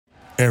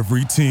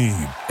Every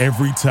team,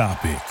 every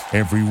topic,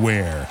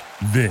 everywhere.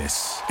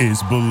 This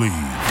is Believe.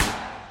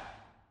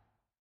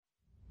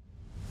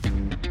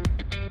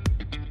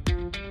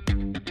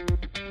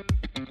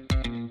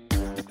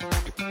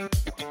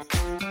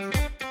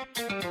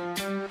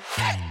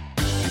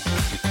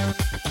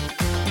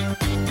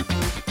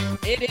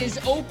 It is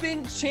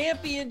Open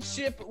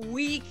Championship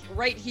Week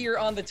right here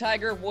on the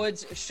Tiger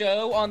Woods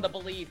Show on the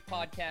Believe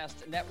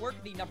Podcast Network,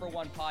 the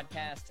 #1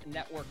 podcast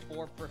network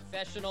for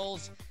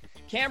professionals.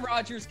 Cam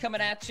Rogers coming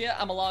at you.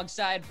 I'm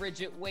alongside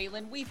Bridget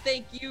Whalen. We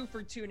thank you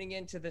for tuning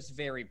into this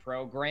very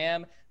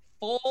program.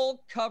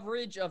 Full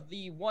coverage of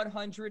the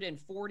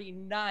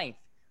 149th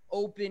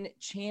Open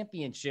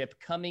Championship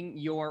coming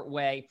your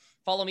way.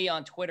 Follow me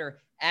on Twitter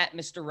at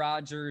Mr.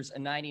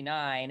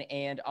 Rogers99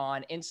 and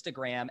on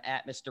Instagram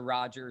at Mr.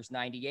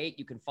 Rogers98.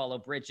 You can follow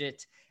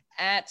Bridget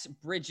at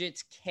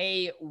Bridget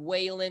K.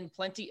 Whalen.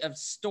 Plenty of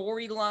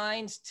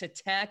storylines to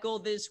tackle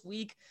this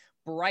week.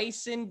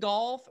 Bryson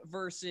Golf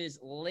versus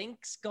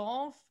Lynx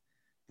Golf.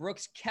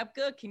 Brooks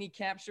Koepka, can he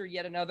capture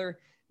yet another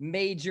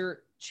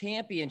major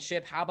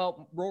championship? How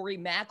about Rory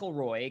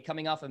McIlroy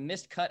coming off a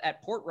missed cut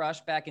at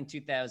Portrush back in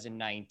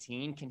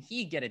 2019? Can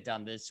he get it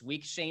done this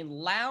week? Shane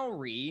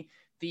Lowry,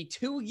 the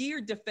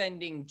 2-year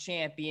defending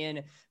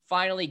champion,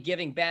 finally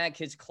giving back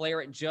his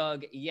claret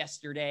jug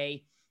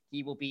yesterday.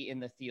 He will be in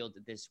the field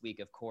this week,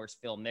 of course.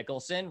 Phil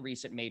Mickelson,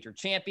 recent major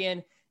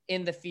champion,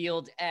 in the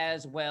field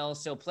as well.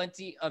 So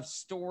plenty of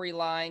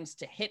storylines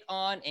to hit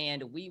on,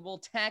 and we will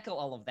tackle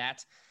all of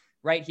that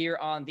right here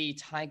on the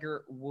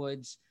Tiger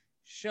Woods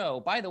Show.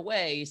 By the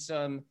way,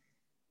 some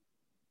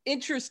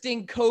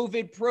interesting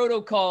COVID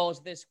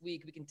protocols this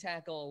week. We can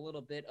tackle a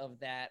little bit of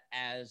that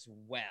as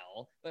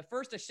well. But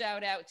first, a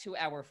shout out to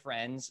our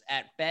friends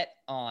at Bet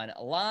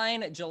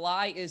Online.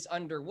 July is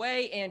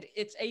underway, and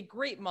it's a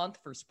great month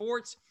for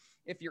sports.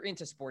 If you're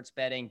into sports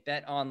betting,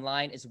 Bet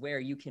Online is where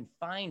you can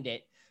find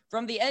it.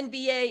 From the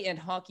NBA and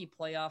hockey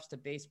playoffs to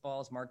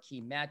baseball's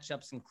marquee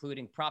matchups,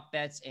 including prop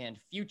bets and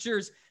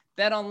futures,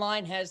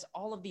 BetOnline has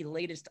all of the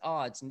latest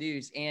odds,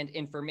 news, and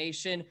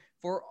information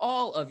for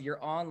all of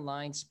your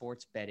online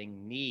sports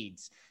betting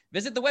needs.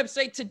 Visit the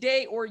website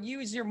today or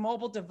use your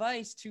mobile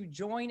device to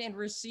join and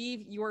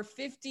receive your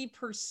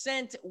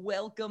 50%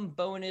 welcome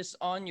bonus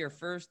on your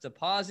first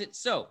deposit.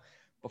 So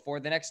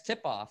before the next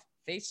tip-off,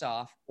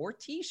 face-off, or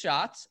tee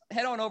shots,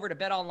 head on over to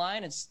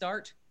BetOnline and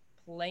start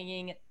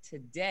playing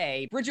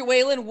today. Bridget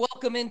Whalen,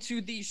 welcome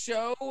into the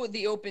show.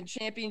 The Open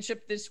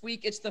Championship this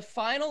week. It's the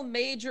final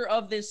major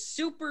of this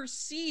super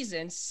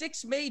season,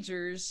 6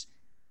 majors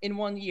in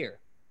 1 year.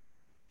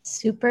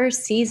 Super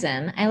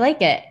season. I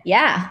like it.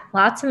 Yeah.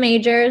 Lots of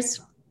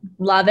majors.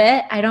 Love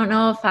it. I don't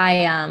know if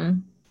I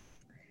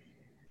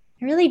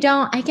really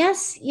don't. I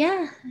guess,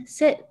 yeah.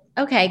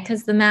 Okay,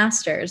 because the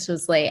Masters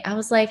was late. I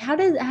was like, how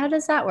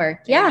does that work?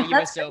 Yeah. The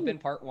US Open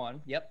Part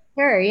 1. Yep.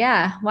 Sure.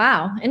 Yeah.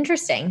 Wow.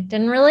 Interesting.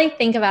 Didn't really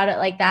think about it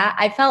like that.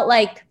 I felt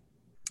like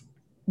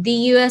the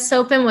US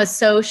Open was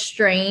so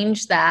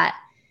strange that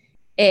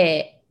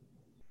it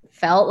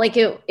felt like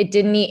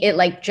it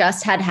like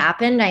just had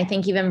happened. I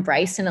think even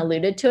Bryson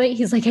alluded to it.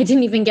 He's like, I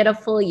didn't even get a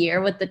full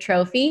year with the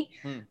trophy.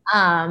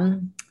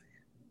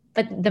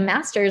 But the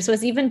Masters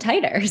was even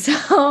tighter.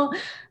 So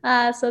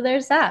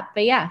there's that.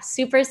 But yeah,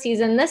 super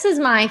season. This is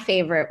my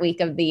favorite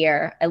week of the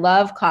year. I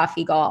love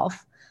coffee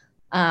golf.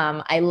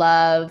 I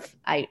love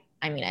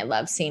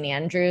St.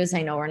 Andrews.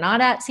 I know we're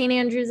not at St.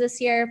 Andrews this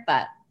year,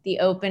 but the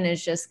Open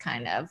is just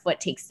kind of what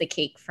takes the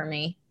cake for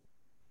me.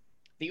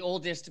 The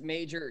oldest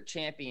major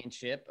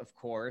championship, of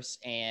course,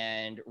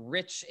 and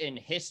rich in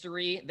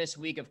history this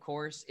week, of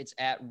course. It's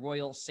at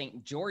Royal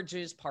St.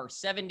 George's, par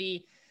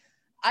 70.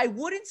 I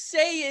wouldn't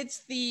say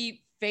it's the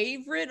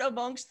favorite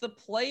amongst the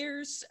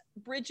players,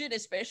 Bridget,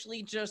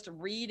 especially just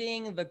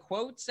reading the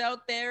quotes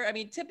out there. I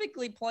mean,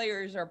 typically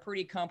players are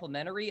pretty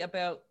complimentary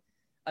about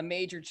a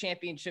major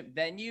championship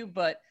venue,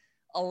 but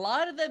a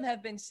lot of them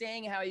have been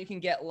saying how you can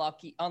get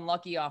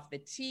unlucky off the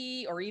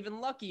tee, or even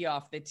lucky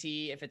off the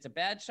tee. If it's a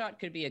bad shot,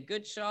 could be a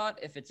good shot.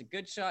 If it's a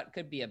good shot,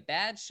 could be a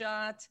bad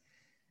shot.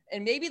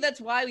 And maybe that's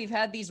why we've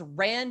had these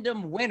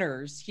random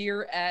winners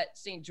here at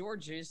St.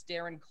 George's.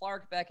 Darren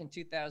Clarke back in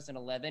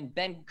 2011,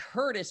 Ben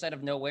Curtis out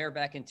of nowhere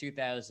back in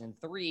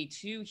 2003,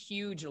 2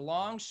 huge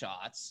long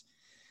shots.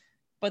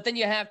 But then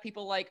you have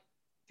people like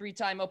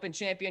 3-time Open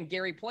champion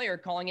Gary Player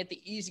calling it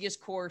the easiest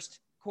course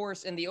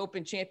in the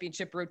Open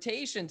Championship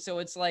rotation. So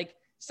it's like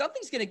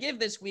something's going to give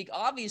this week.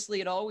 Obviously,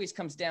 it always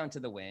comes down to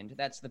the wind.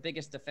 That's the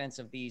biggest defense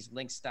of these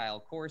links-style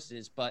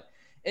courses. But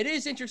it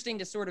is interesting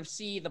to sort of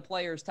see the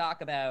players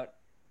talk about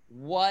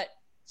what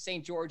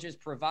St. George's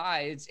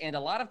provides. And a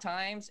lot of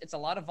times, it's a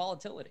lot of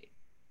volatility.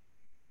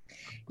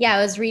 Yeah,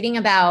 I was reading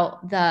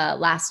about the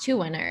last 2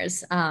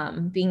 winners,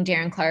 being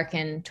Darren Clarke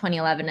in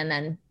 2011 and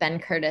then Ben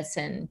Curtis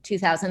in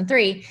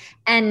 2003.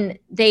 And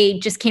they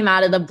just came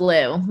out of the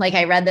blue. Like,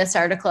 I read this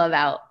article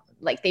about,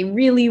 like, they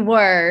really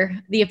were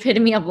the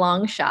epitome of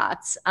long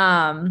shots.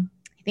 I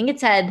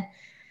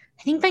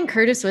think Ben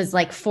Curtis was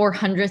like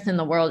 400th in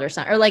the world or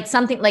something, or like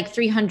something like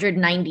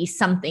 390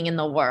 something in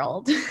the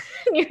world.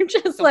 And you're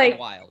just Something like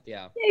wild.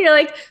 Yeah. You're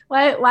like,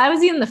 why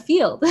was he in the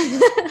field?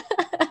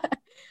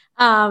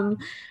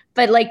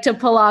 But like to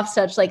pull off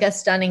such like a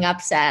stunning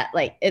upset,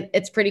 like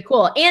it's pretty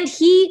cool. And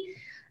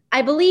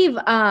I believe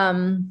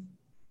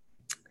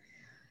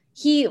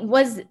he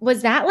was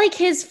that like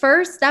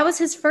that was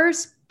his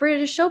first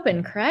British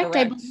Open, correct?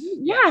 I believe.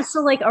 Yeah. Yes.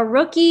 So like a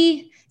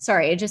rookie.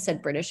 Sorry, I just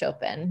said British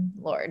Open.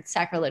 Lord,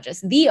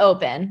 sacrilegious. The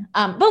Open.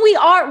 But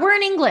we're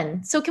in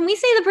England. So can we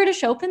say the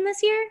British Open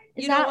this year?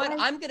 You know what?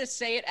 I'm going to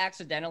say it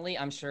accidentally,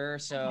 I'm sure.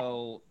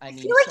 So, I mean,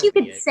 feel like you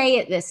could say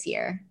it this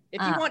year.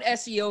 If you want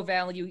SEO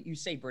value, you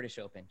say British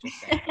Open.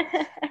 Just saying.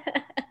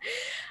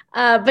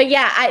 But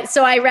yeah,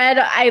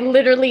 I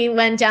literally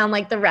went down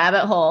like the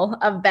rabbit hole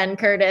of Ben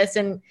Curtis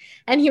and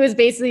he was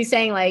basically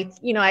saying like,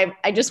 you know,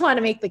 I just want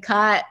to make the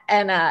cut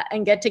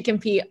and get to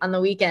compete on the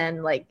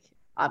weekend. Like,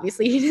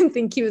 obviously he didn't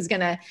think he was going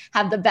to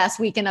have the best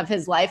weekend of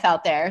his life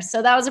out there.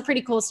 So that was a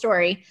pretty cool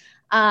story.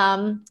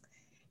 The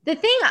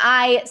thing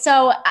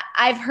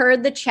I've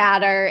heard the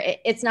chatter,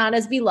 it's not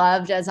as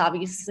beloved as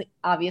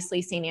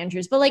obviously St.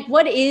 Andrews, but like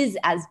what is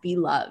as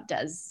beloved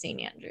as St.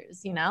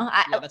 Andrews, you know?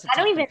 That's a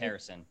tough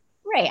comparison.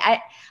 Right.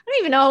 I don't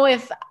even know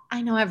if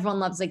I know everyone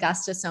loves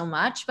Augusta so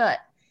much, but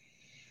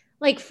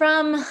like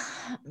I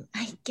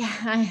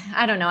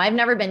don't know. I've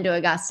never been to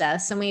Augusta,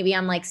 so maybe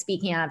I'm like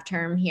speaking out of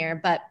term here,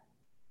 but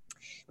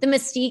the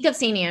mystique of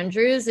St.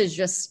 Andrews is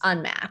just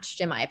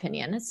unmatched in my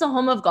opinion. It's the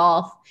home of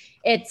golf.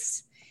 It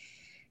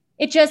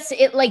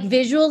like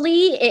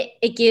visually,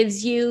 it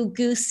gives you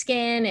goose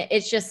skin.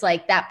 It's just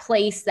like that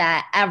place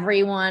that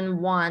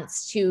everyone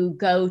wants to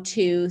go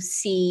to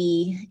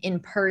see in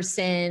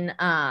person,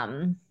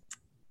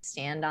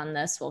 stand on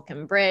the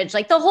Swilcan Bridge.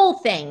 Like the whole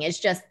thing is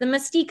just the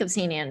mystique of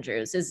St.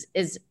 Andrews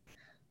is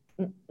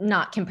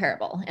not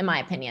comparable in my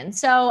opinion.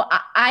 So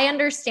I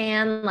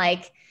understand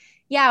like,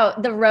 yeah,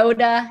 the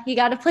Rhoda, you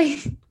got to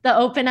play the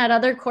Open at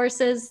other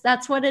courses.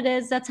 That's what it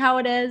is. That's how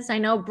it is. I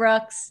know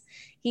Brooks,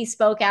 he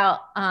spoke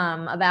out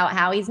about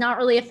how he's not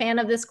really a fan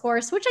of this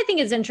course, which I think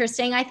is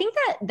interesting. I think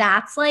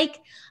that's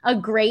like a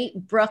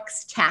great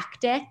Brooks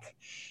tactic.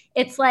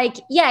 It's like,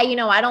 yeah, you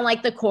know, I don't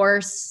like the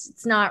course.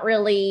 It's not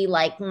really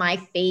like my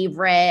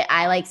favorite.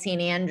 I like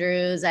St.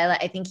 Andrews.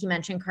 I think he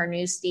mentioned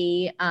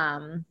Carnoustie.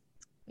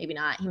 Maybe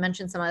not. He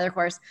mentioned some other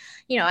course.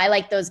 You know, I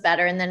like those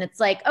better. And then it's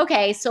like,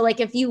 okay, so like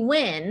if you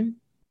win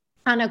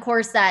on a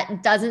course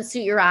that doesn't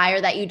suit your eye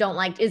or that you don't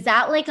like, is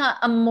that like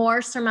a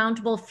more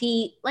surmountable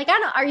feat? Like,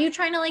 are you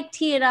trying to like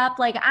tee it up?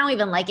 Like, I don't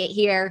even like it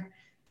here.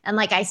 And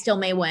like, I still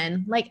may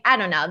win. Like, I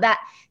don't know, that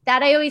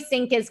I always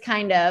think is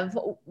kind of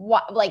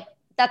what, like,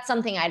 that's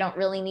something I don't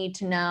really need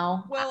to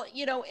know. Well,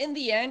 you know, in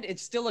the end,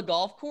 it's still a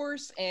golf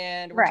course,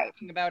 and we're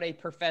talking about a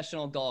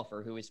professional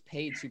golfer who is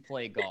paid to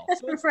play golf.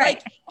 So it's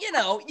like, you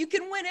know, you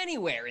can win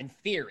anywhere in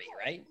theory,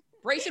 right?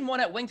 Bryson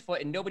won at Winged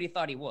Foot, and nobody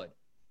thought he would.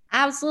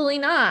 Absolutely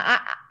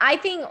not. I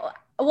think,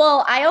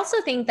 well, I also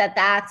think that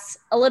that's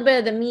a little bit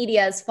of the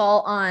media's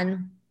fault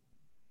on,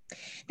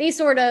 they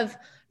sort of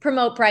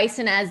promote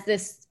Bryson as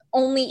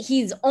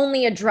he's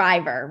only a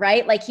driver,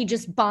 right? Like he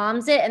just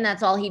bombs it and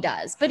that's all he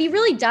does. But he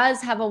really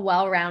does have a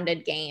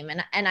well-rounded game.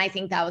 And I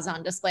think that was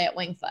on display at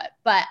Winged Foot.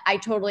 But I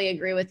totally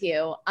agree with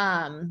you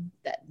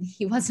that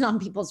he wasn't on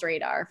people's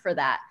radar for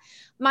that.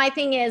 My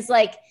thing is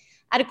like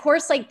at a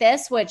course like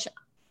this, which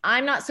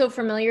I'm not so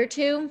familiar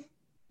to,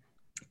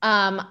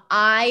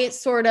 I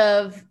sort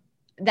of,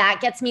 that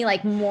gets me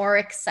like more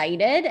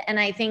excited. And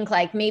I think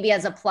like maybe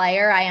as a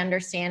player, I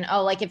understand,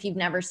 oh, like if you've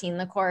never seen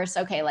the course,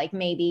 okay, like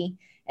maybe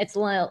it's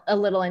a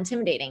little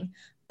intimidating.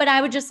 But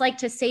I would just like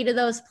to say to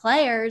those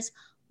players,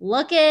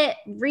 look at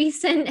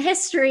recent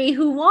history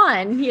who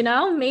won, you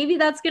know, maybe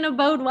that's going to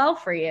bode well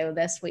for you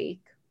this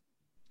week.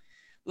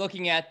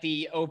 Looking at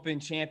the Open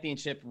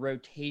Championship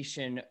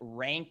rotation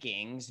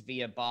rankings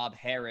via Bob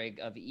Herrig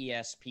of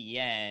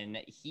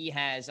ESPN, he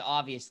has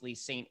obviously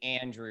St.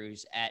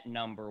 Andrews at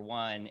number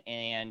 1,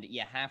 and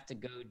you have to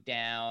go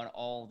down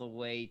all the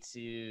way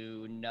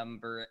to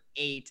number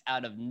 8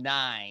 out of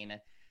 9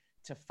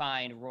 to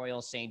find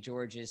Royal St.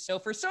 George's. So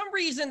for some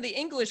reason, the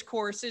English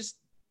courses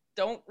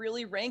don't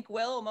really rank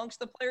well amongst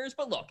the players.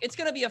 But look, it's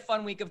going to be a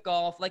fun week of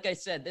golf. Like I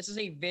said, this is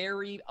a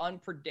very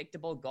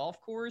unpredictable golf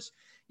course.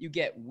 You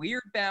get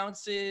weird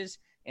bounces,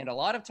 and a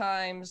lot of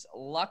times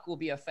luck will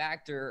be a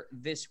factor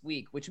this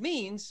week, which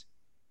means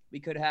we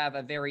could have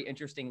a very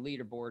interesting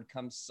leaderboard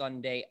come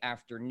Sunday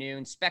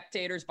afternoon.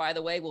 Spectators, by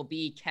the way, will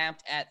be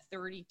capped at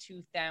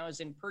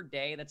 32,000 per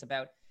day. That's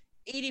about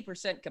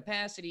 80%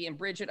 capacity. And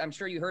Bridget, I'm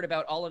sure you heard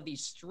about all of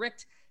these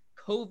strict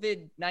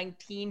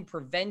COVID-19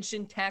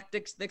 prevention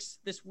tactics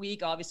this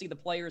week. Obviously, the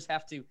players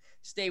have to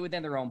stay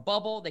within their own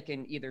bubble. They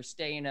can either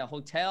stay in a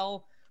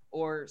hotel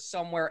or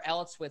somewhere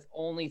else with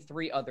only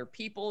 3 other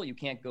people. You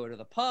can't go to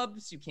the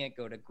pubs. You can't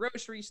go to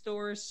grocery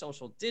stores.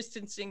 Social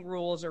distancing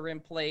rules are in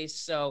place.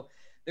 So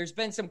there's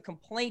been some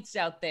complaints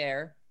out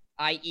there,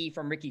 i.e.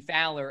 from Ricky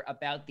Fowler,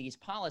 about these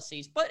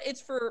policies, but it's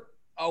for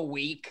a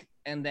week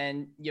and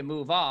then you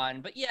move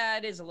on. But yeah,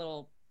 it is a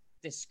little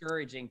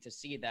discouraging to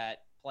see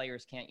that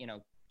players can't,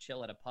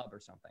 chill at a pub or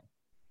something.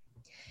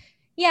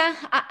 Yeah.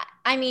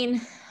 I mean,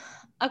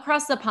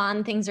 across the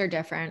pond, things are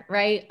different,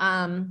 right?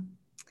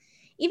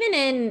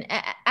 Even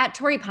at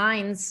Torrey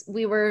Pines,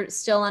 we were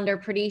still under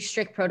pretty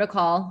strict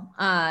protocol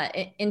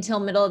until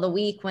middle of the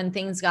week when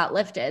things got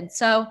lifted.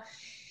 So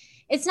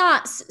it's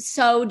not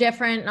so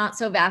different, not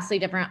so vastly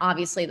different.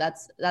 Obviously,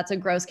 that's a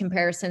gross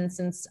comparison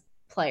since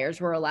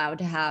players were allowed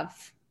to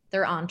have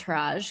their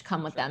entourage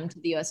come with them to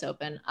the US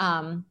Open.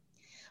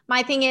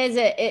 My thing is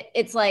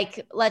it's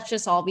like, let's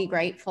just all be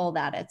grateful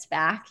that it's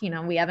back.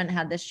 We haven't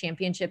had this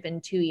championship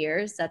in 2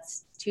 years.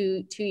 That's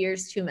two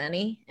years too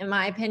many, in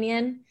my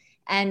opinion.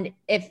 And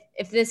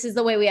if this is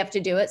the way we have to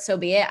do it, so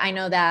be it. I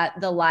know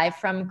that the Live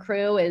From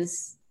crew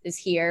is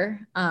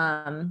here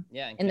in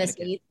the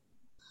States.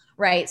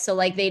 Right. So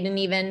like they didn't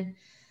even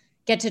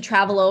get to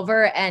travel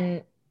over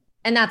and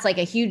that's like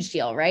a huge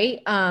deal.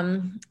 Right.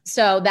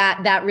 So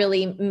that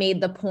really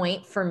made the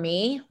point for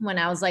me when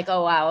I was like,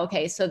 oh, wow.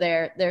 Okay. So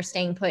they're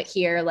staying put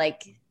here.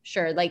 Like,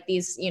 sure. Like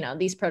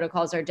these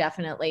protocols are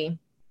definitely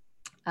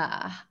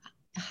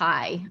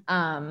high.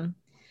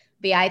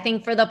 But yeah, I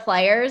think for the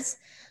players,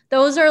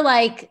 those are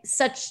like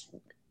such,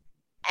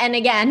 and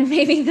again,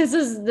 maybe this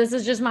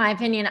is just my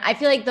opinion. I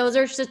feel like those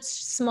are such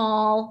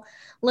small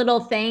little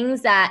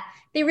things that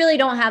they really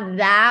don't have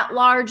that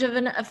large of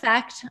an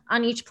effect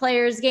on each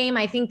player's game.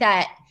 I think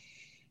that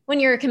when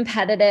you're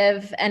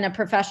competitive and a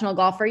professional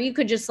golfer, you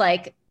could just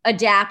like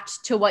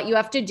adapt to what you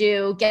have to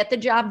do, get the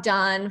job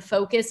done,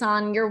 focus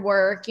on your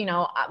work.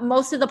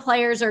 Most of the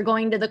players are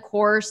going to the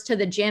course, to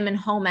the gym and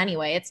home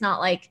anyway. It's not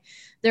like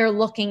they're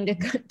looking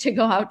to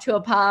go out to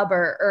a pub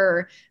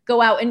or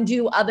go out and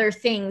do other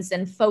things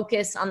and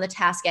focus on the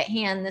task at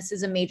hand. This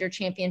is a major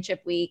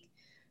championship week.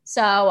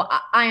 So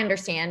I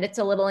understand it's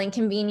a little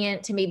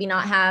inconvenient to maybe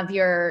not have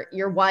your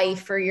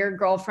wife or your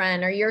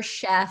girlfriend or your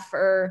chef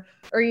or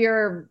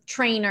your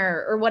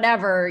trainer or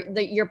whatever,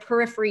 your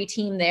periphery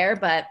team there.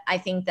 But I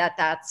think that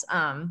that's,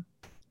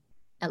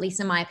 at least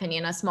in my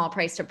opinion, a small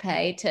price to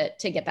pay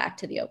to get back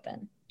to the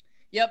Open.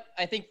 Yep.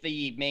 I think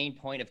the main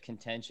point of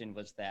contention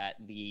was that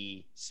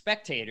the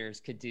spectators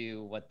could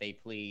do what they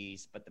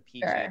please, but the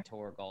PGA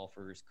Tour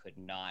golfers could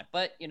not.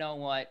 But you know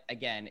what?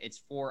 Again, it's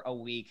for a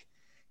week.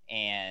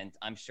 And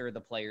I'm sure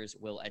the players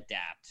will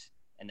adapt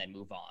and then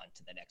move on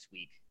to the next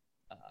week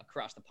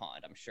across the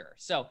pond, I'm sure.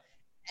 So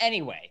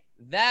anyway,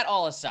 that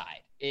all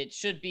aside, it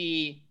should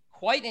be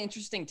quite an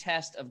interesting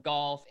test of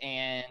golf,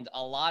 and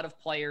a lot of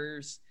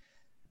players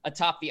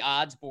atop the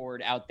odds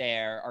board out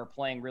there are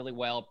playing really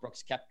well.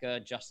 Brooks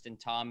Koepka, Justin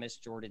Thomas,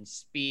 Jordan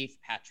Spieth,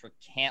 Patrick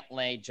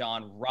Cantlay,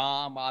 Jon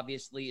Rahm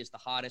obviously is the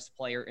hottest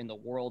player in the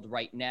world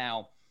right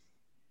now.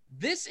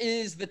 This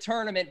is the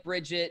tournament,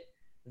 Bridget,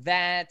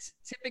 that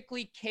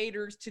typically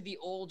caters to the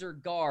older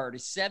guard.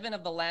 7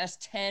 of the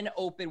last 10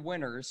 Open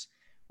winners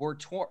were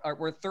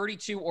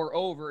 32 or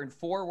over, and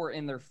 4 were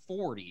in their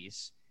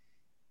 40s.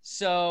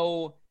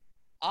 So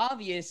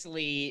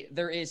obviously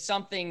there is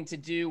something to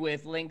do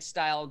with links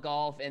style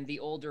golf and the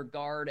older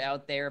guard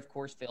out there. Of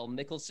course, Phil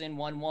Mickelson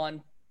won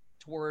one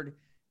toward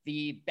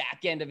the back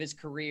end of his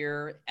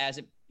career as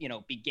it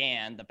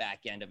began the back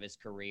end of his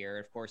career.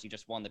 Of course, he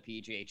just won the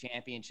PGA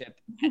Championship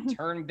at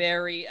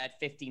Turnberry at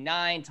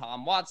 59.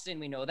 Tom Watson,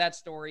 we know that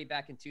story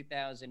back in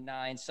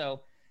 2009.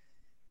 So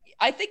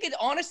I think it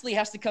honestly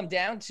has to come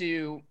down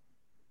to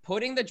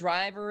putting the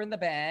driver in the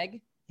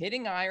bag,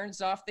 hitting irons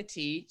off the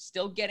tee,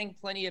 still getting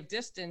plenty of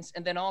distance,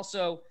 and then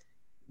also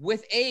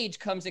with age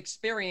comes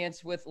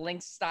experience with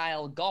links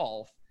style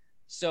golf.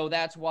 So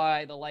that's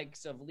why the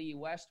likes of Lee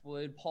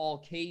Westwood, Paul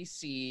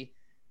Casey,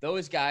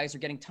 those guys are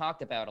getting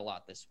talked about a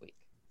lot this week.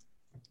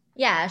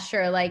 Yeah,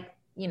 sure. Like,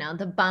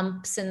 the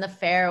bumps in the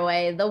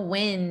fairway, the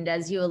wind,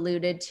 as you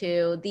alluded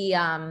to,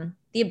 the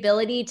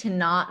ability to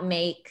not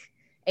make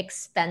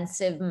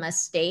expensive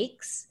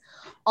mistakes.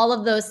 All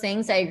of those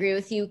things, I agree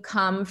with you,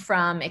 come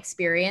from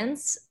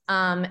experience.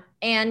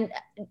 And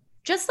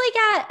just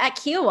like at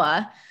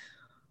Kiawah,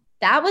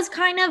 that was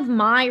kind of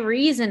my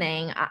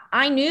reasoning.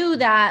 I knew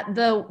that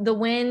the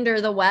wind or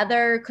the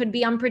weather could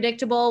be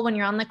unpredictable when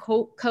you're on the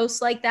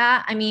coast like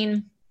that. I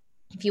mean,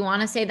 if you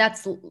want to say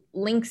that's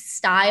links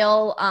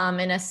style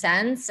in a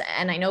sense,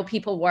 and I know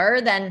people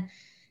were, then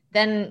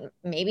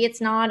maybe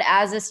it's not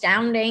as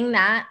astounding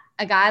that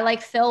a guy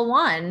like Phil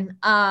won.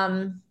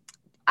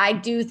 I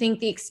do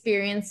think the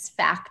experience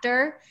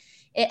factor,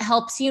 it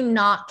helps you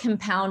not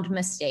compound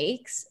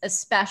mistakes,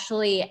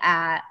 especially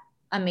at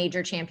a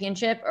major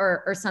championship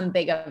or some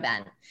big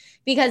event,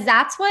 because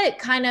that's what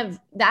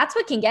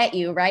can get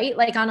you, right?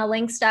 Like on a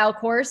link style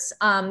course,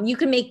 you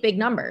can make big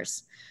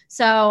numbers.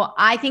 So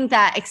I think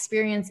that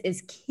experience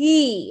is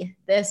key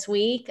this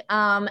week.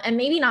 And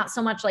maybe not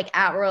so much like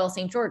at Royal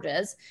St.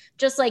 George's,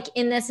 just like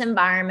in this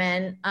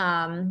environment,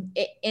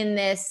 in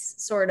this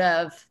sort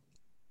of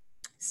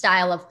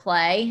style of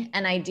play.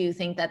 And I do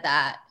think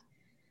that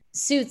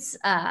suits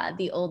or I'm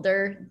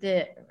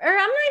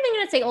not even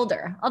going to say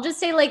older. I'll just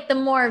say like the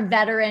more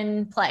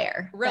veteran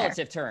player.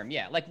 Relative term.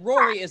 Yeah. Like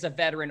Rory is a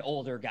veteran,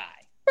 older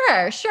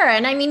guy. Sure.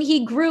 And I mean,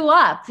 he grew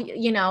up,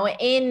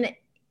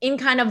 in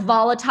kind of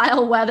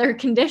volatile weather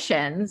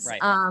conditions.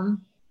 Right.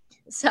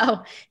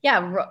 So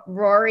yeah,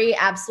 Rory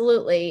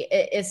absolutely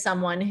is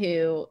someone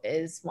who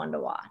is one to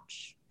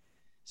watch.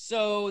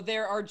 So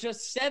there are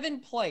just 7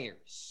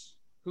 players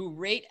who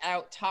rate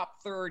out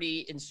top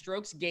 30 in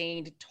strokes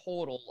gained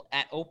total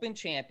at Open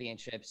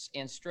Championships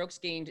and strokes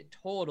gained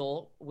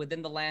total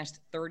within the last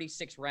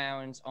 36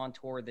 rounds on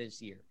tour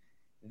this year.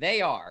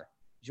 They are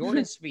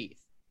Jordan Spieth,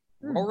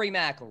 Rory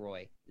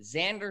McIlroy,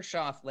 Xander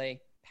Schauffele,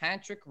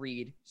 Patrick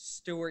Reed,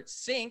 Stewart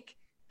Cink,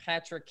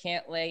 Patrick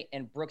Cantlay,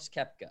 and Brooks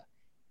Koepka.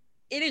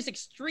 It is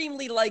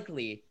extremely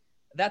likely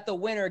that the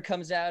winner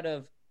comes out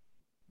of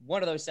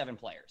one of those 7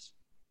 players.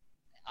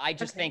 I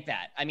just think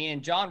that. I mean,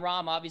 and Jon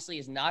Rahm obviously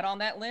is not on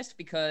that list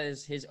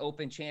because his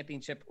Open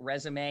Championship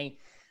resume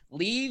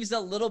leaves a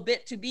little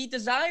bit to be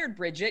desired,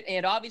 Bridget.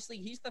 And obviously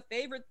he's the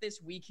favorite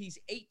this week. He's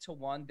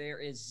 8-1. There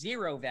is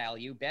 0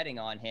 value betting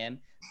on him,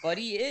 but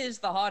he is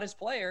the hottest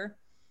player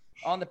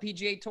on the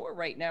PGA Tour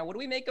right now. What do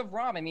we make of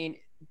Rahm? I mean,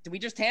 do we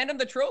just hand him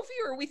the trophy,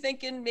 or are we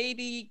thinking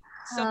maybe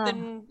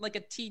something like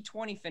a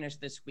T20 finish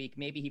this week?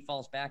 Maybe he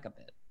falls back a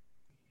bit.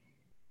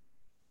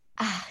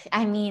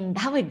 I mean,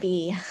 that would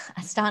be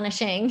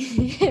astonishing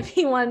if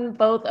he won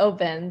both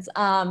Opens.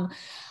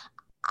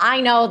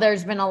 I know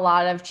there's been a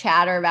lot of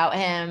chatter about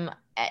him.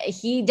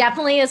 He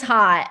definitely is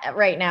hot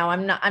right now.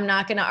 I'm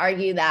not going to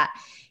argue that.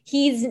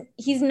 He's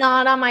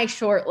not on my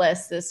short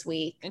list this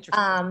week.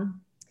 Interesting.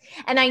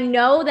 And I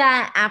know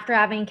that after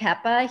having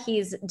Kepa,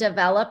 he's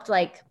developed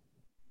like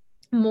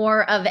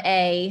more of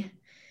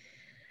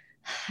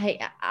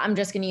I'm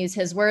just going to use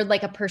his word,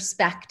 like a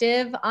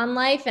perspective on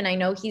life. And I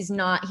know he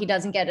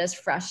doesn't get as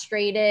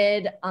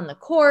frustrated on the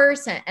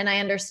course. And I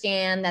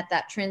understand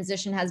that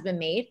transition has been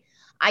made.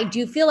 I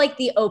do feel like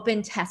the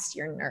Open tests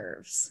your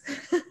nerves.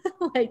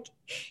 Like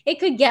it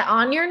could get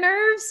on your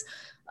nerves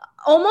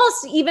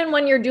almost even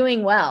when you're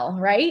doing well,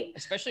 right?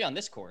 Especially on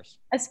this course.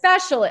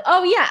 Especially.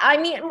 Oh yeah. I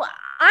mean,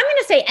 I'm going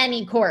to say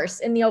any course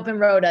in the Open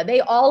Rota,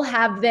 they all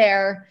have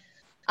their,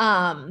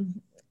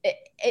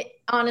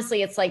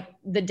 honestly, it's like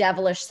the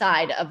devilish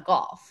side of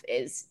golf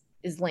is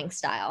link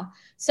style.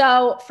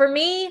 So for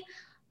me,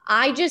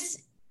 I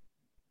just,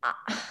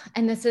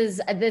 and this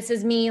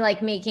is me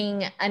like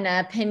making an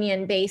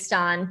opinion based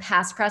on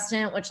past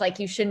precedent, which like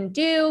you shouldn't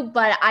do,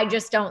 but I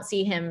just don't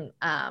see him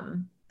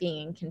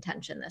being in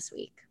contention this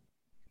week.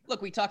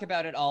 Look, we talk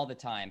about it all the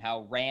time,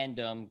 how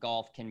random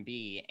golf can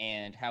be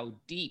and how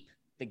deep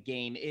the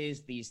game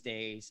is these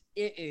days.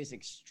 It is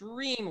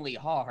extremely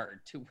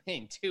hard to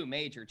win 2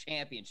 major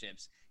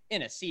championships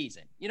in a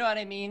season. You know what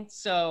I mean?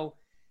 So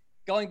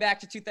going back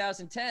to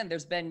 2010,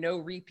 there's been no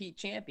repeat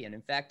champion.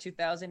 In fact,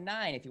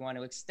 2009, if you want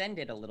to extend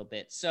it a little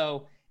bit.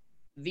 So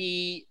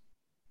the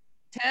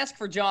task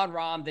for Jon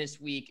Rahm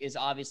this week is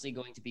obviously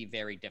going to be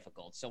very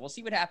difficult. So we'll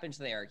see what happens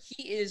there.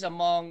 He is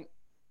among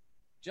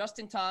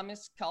Justin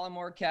Thomas, Collin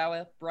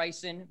Morikawa,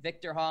 Bryson,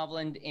 Viktor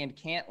Hovland, and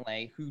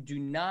Cantlay, who do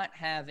not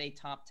have a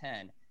top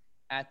 10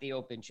 at the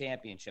Open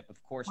Championship.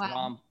 Of course, wow.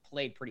 Rahm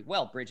played pretty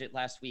well, Bridget,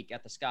 last week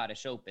at the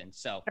Scottish Open.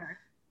 So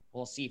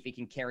we'll see if he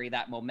can carry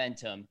that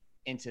momentum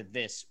into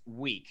this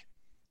week.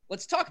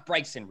 Let's talk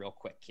Bryson real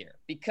quick here,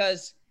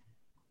 because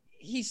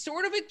he's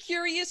sort of a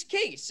curious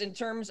case in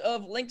terms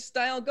of link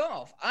style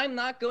golf. I'm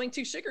not going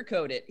to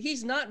sugarcoat it.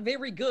 He's not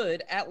very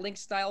good at link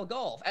style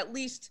golf, at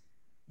least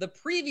the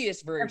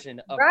previous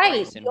version of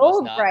Bryson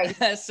was not.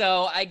 Bryson.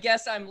 So I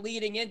guess I'm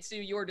leading into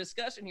your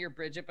discussion here,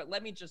 Bridget, but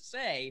let me just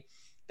say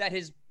that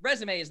his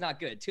resume is not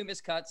good. 2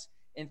 missed cuts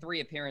in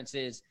 3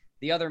 appearances.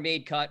 The other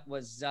made cut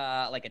was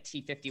like a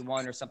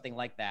T51 or something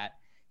like that.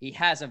 He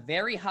has a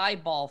very high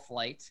ball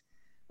flight.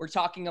 We're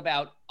talking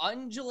about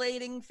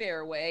undulating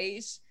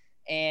fairways,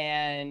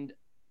 and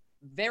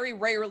very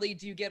rarely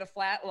do you get a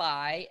flat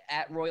lie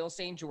at Royal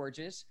St.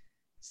 George's.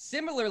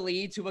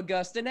 Similarly to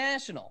Augusta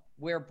National,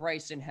 where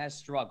Bryson has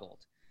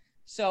struggled.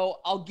 So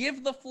I'll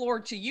give the floor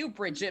to you,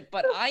 Bridget,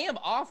 but I am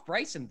off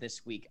Bryson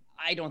this week.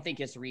 I don't think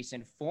his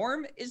recent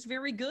form is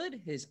very good.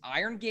 His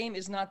iron game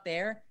is not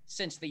there.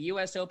 Since the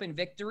U.S. Open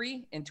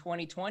victory in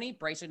 2020,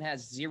 Bryson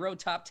has 0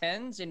 top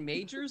 10s in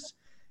majors.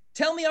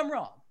 Tell me I'm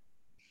wrong.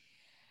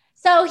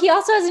 So he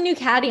also has a new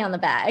caddy on the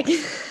bag.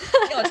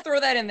 Yeah, let's throw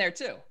that in there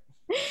too.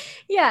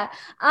 Yeah.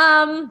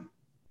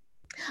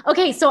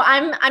 Okay, so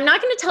I'm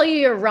not going to tell you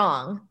you're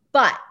wrong,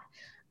 but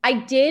I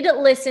did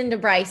listen to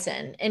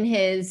Bryson in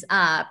his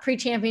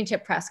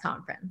pre-championship press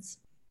conference.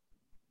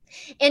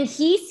 And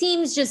he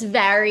seems just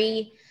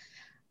very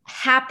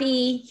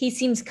happy. He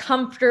seems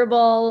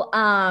comfortable.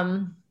 I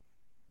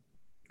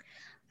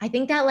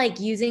think that like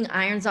using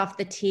irons off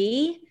the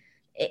tee,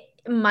 it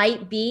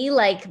might be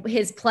like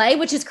his play,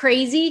 which is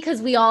crazy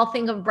because we all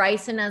think of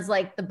Bryson as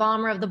like the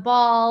bomber of the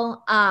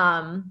ball.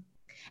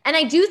 And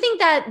I do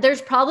think that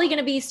there's probably going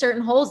to be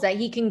certain holes that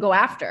he can go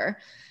after,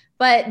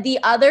 but the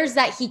others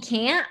that he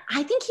can't,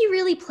 I think he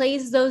really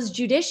plays those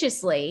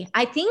judiciously.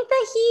 I think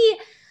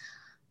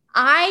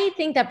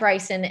that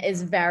Bryson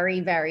is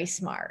very, very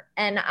smart.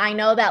 And I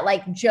know that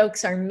like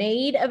jokes are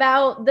made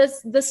about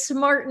the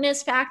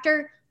smartness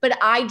factor, but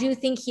I do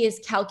think he is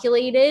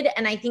calculated.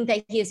 And I think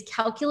that he is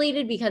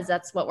calculated because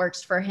that's what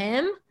works for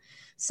him.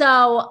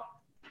 So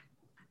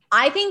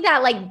I think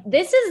that like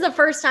this is the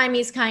first time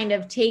he's kind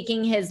of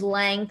taking his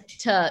length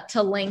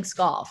to links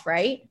golf,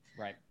 right?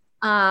 Right.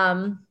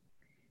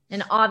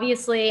 And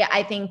obviously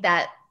I think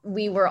that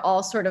we were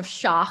all sort of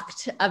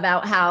shocked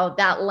about how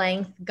that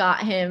length got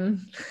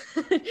him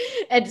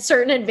at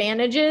certain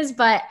advantages,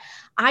 but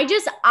I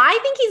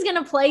think he's going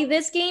to play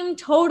this game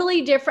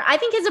totally different. I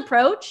think his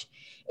approach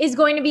is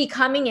going to be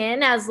coming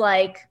in as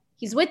like,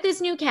 he's with this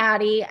new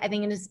caddy. I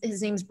think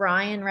his name's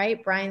Brian,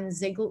 right? Brian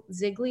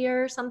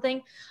Ziegler or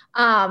something.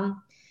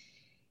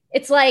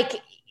 It's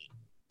like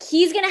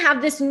he's going to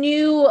have this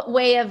new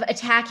way of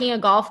attacking a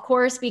golf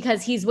course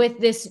because he's with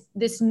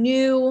this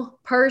new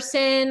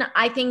person.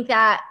 I think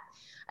that,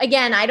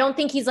 again, I don't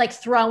think he's like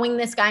throwing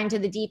this guy into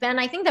the deep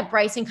end. I think that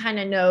Bryson kind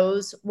of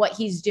knows what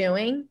he's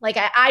doing. Like,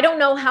 I don't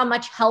know how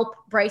much help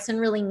Bryson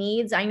really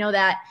needs. I know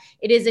that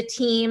it is a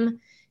team,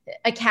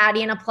 a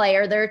caddy and a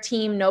player. They're a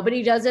team.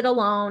 Nobody does it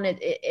alone.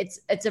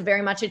 It's a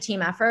very much a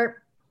team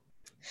effort.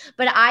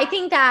 But I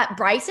think that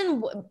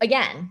Bryson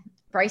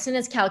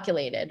is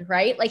calculated,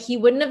 right? Like he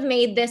wouldn't have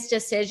made this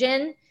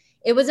decision.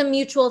 It was a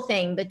mutual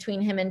thing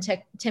between him and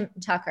Tim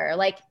Tucker.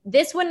 Like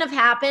this wouldn't have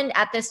happened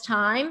at this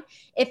time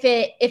if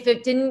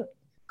it didn't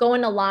go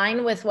in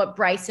line with what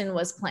Bryson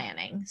was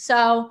planning.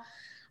 So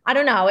I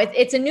don't know.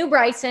 It's a new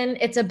Bryson.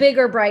 It's a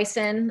bigger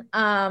Bryson.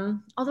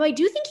 Although I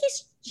do think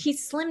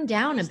he's slimmed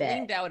down a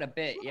bit. Slimmed out a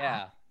bit,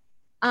 yeah.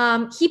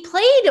 He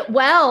played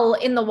well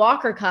in the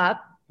Walker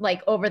Cup,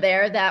 like over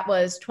there. That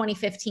was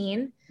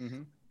 2015.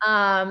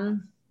 Mm-hmm.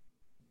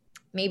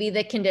 Maybe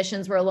the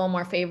conditions were a little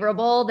more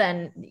favorable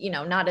than,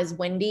 not as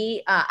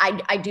windy.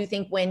 I do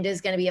think wind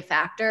is going to be a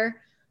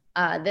factor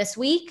this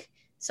week.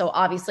 So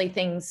obviously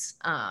things,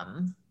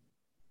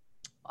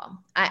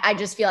 I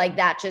just feel like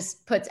that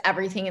just puts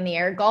everything in the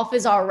air. Golf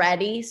is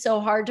already so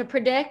hard to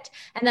predict.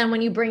 And then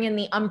when you bring in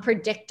the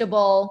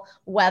unpredictable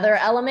weather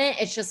element,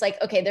 it's just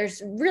like, okay,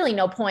 there's really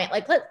no point.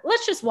 Like,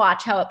 let's just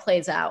watch how it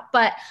plays out.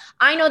 But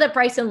I know that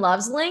Bryson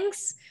loves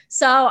links.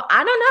 So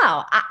I don't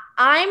know.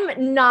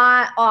 I'm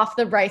not off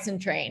the Bryson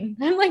train.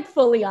 I'm like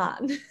fully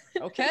on.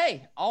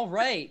 Okay. All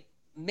right.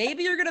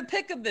 Maybe you're going to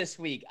pick him this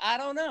week. I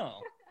don't know.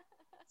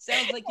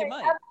 Sounds like you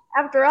might.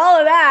 After all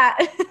of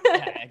that.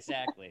 Yeah,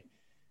 exactly.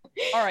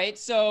 All right.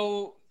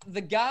 So the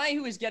guy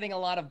who is getting a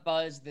lot of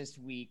buzz this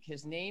week,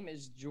 his name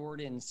is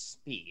Jordan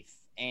Spieth,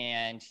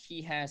 and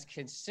he has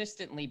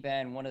consistently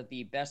been one of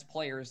the best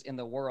players in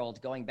the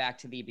world going back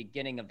to the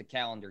beginning of the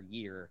calendar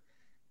year.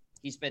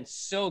 He's been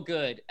so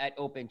good at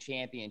Open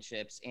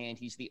Championships, and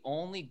he's the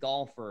only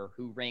golfer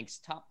who ranks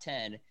top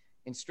 10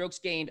 in strokes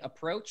gained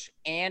approach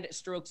and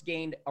strokes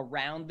gained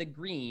around the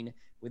green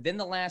within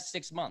the last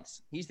 6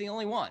 months. He's the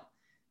only one.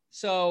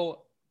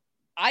 So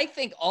I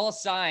think all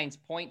signs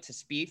point to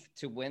Spieth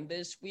to win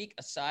this week,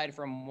 aside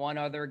from one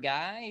other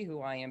guy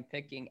who I am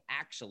picking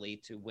actually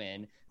to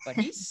win. But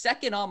he's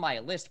second on my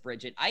list,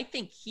 Bridget. I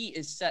think he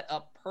is set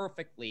up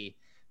perfectly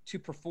to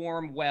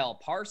perform well.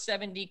 Par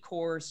 70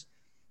 course,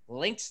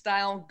 link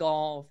style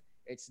golf.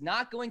 It's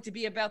not going to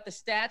be about the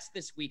stats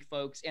this week,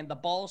 folks, and the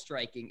ball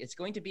striking. It's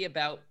going to be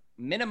about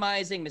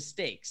minimizing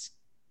mistakes,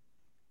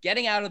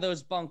 getting out of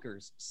those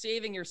bunkers,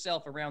 saving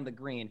yourself around the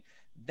green.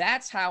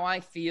 That's how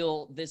I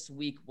feel this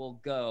week will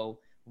go,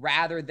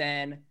 rather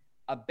than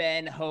a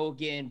Ben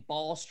Hogan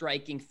ball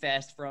striking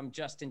fest from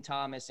Justin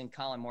Thomas and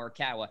Colin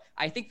Morikawa.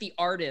 I think the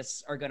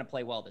artists are going to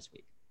play well this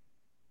week.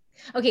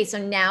 Okay, so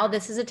now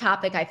this is a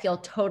topic I feel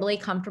totally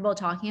comfortable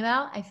talking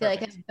about. I feel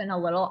like I've been a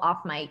little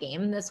off my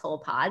game this whole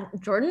pod.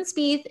 Jordan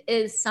Spieth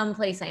is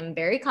someplace I'm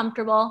very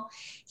comfortable.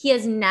 He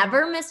has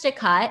never missed a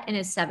cut in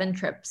his 7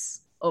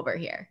 trips over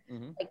here.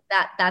 Mm-hmm. Like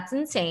that's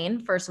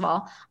insane, first of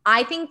all.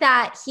 I think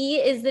that he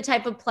is the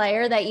type of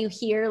player that you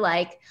hear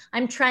like,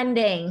 I'm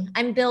trending,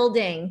 I'm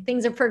building,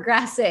 things are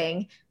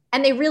progressing.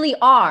 And they really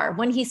are.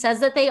 When he says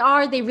that they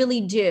are, they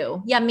really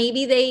do. Yeah,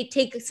 maybe they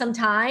take some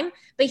time,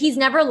 but he's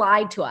never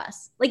lied to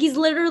us. Like he's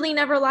literally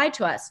never lied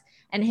to us.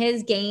 And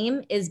his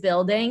game is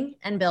building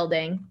and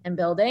building and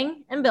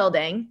building and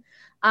building.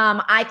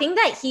 I think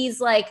that he's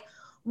like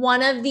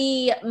one of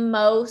the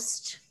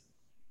most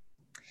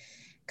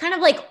kind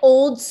of like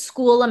old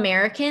school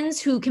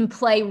Americans who can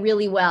play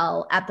really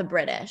well at the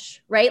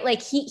British, right?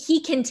 Like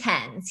he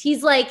contends.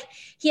 He's like,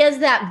 he has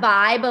that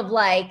vibe of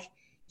like,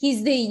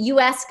 he's the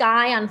US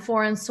guy on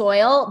foreign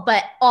soil,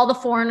 but all the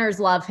foreigners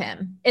love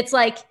him. It's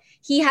like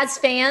he has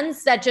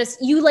fans that just,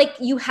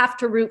 you have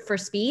to root for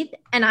Spieth.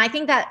 And I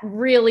think that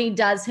really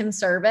does him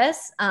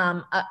service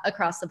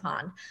across the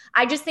pond.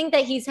 I just think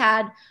that he's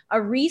had a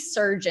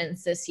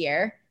resurgence this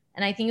year.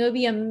 And I think it would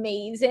be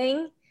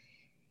amazing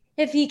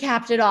if he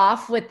capped it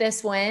off with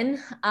this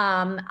win.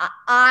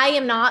 I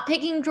am not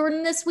picking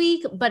Jordan this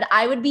week, but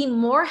I would be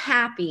more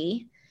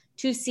happy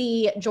to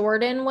see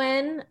Jordan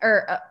win,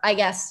 or I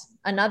guess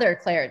another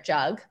Claret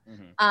Jug,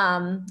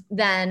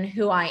 than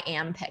who I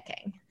am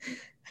picking.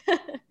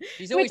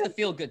 He's always the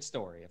feel-good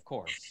story, of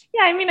course.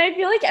 Yeah, I mean, I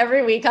feel like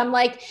every week I'm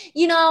like,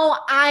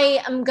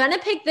 I am going to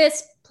pick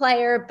this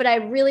player, but I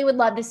really would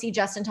love to see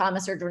Justin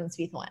Thomas or Jordan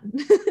Spieth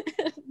win.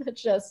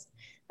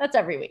 That's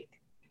every week.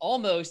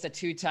 almost a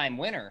two-time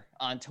winner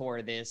on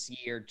tour this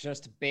year,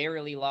 just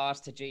barely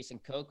lost to Jason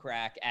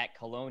Kokrak at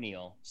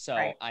Colonial. So,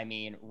 Right. I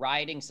mean,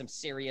 riding some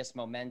serious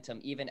momentum,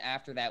 even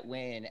after that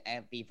win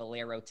at the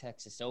Valero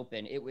Texas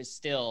Open, it was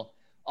still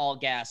all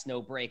gas,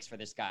 no brakes for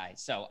this guy.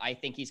 So I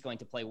think he's going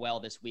to play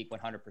well this week,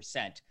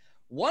 100%.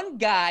 One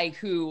guy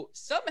who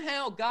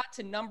somehow got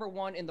to number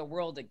one in the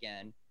world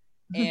again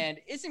and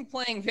isn't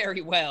playing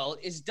very well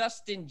is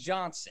Dustin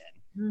Johnson.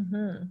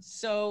 Mm-hmm.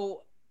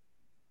 So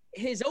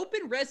his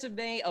Open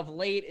resume of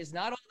late is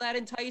not all that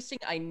enticing.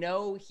 I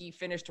know he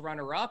finished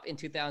runner-up in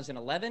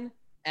 2011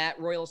 at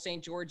Royal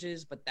St.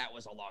 George's, but that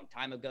was a long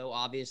time ago,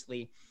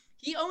 obviously.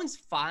 He owns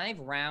 5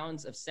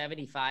 rounds of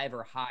 75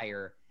 or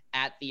higher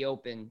at the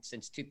Open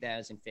since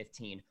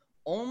 2015.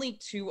 Only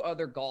 2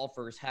 other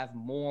golfers have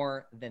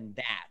more than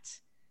that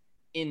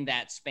in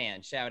that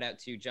span. Shout out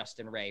to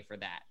Justin Ray for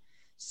that.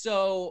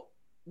 So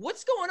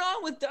what's going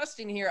on with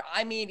Dustin here?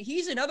 I mean,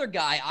 he's another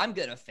guy I'm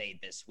going to fade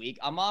this week.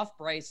 I'm off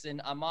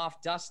Bryson. I'm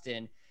off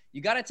Dustin.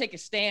 You got to take a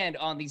stand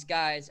on these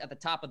guys at the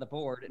top of the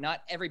board.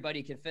 Not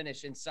everybody can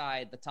finish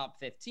inside the top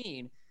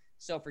 15.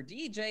 So for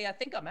DJ, I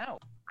think I'm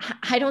out.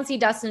 I don't see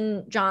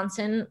Dustin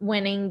Johnson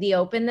winning the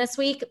Open this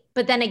week.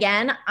 But then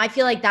again, I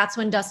feel like that's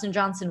when Dustin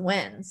Johnson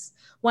wins.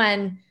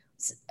 When,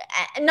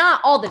 not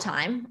all the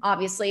time,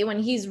 obviously, when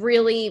he's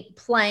really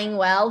playing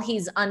well,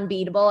 he's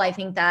unbeatable. I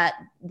think that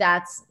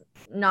that's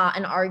not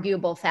an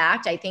arguable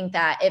fact. I think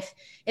that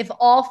if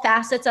all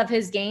facets of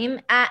his game,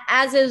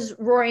 as is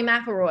Rory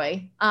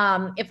McIlroy,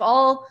 if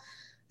all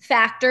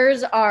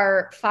factors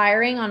are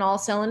firing on all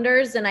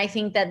cylinders, then I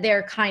think that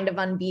they're kind of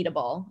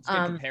unbeatable. It's a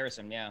good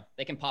comparison. Yeah.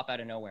 They can pop out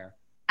of nowhere.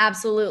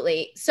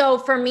 Absolutely. So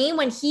for me,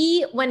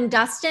 when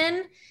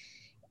Dustin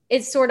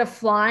is sort of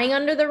flying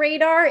under the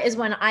radar is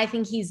when I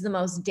think he's the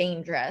most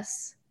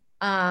dangerous.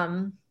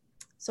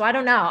 So I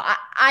don't know.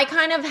 I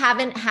kind of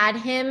haven't had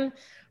him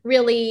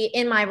really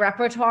in my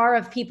repertoire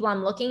of people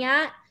I'm looking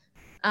at.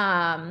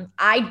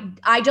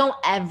 I don't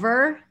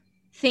ever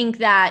think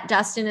that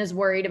Dustin is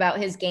worried about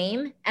his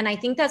game. And I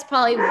think that's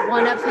probably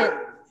one of his,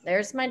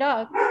 there's my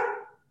dog.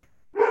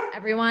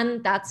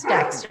 Everyone, that's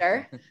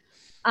Dexter.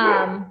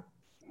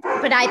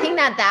 But I think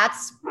that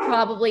that's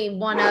probably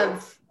one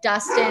of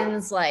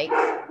Dustin's like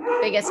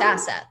biggest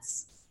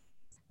assets.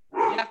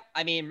 Yeah.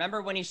 I mean,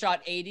 remember when he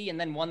shot 80 and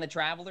then won the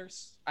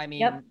Travelers? I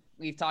mean, Yep.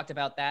 We've talked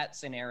about that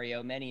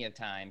scenario many of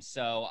times.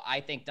 So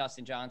I think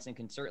Dustin Johnson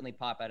can certainly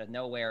pop out of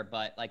nowhere.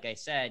 But like I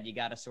said, you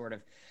got to sort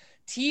of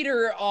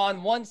teeter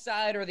on one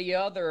side or the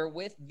other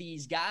with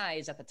these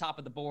guys at the top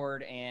of the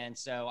board. And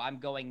so I'm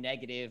going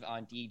negative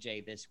on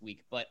DJ this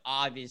week, but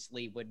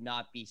obviously would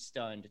not be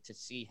stunned to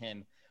see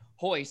him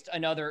hoist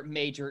another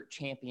major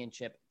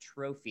championship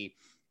trophy.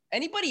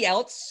 Anybody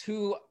else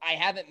who I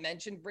haven't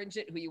mentioned,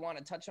 Bridget, who you want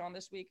to touch on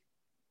this week?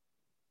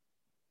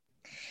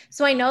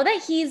 So I know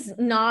that he's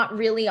not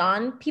really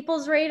on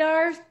people's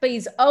radar, but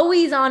he's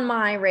always on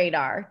my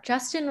radar.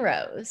 Justin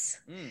Rose.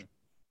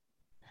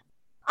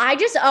 I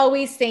just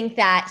always think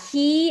that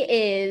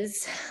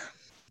he's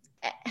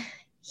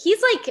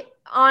like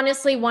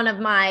honestly one of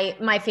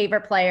my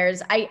favorite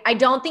players. I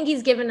don't think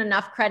he's given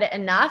enough credit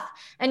enough.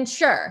 And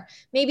sure,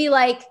 maybe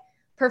like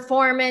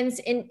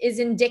performance is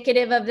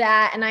indicative of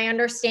that. And I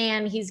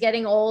understand he's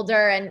getting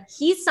older and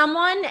he's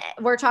someone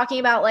we're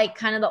talking about, like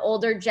kind of the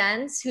older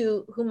gents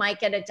who might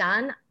get it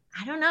done.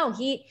 I don't know.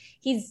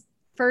 He's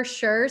for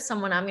sure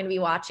someone I'm going to be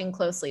watching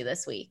closely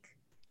this week.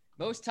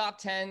 Most top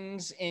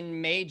tens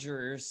in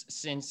majors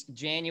since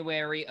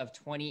January of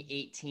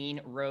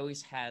 2018.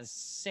 Rose has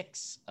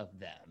 6 of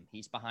them.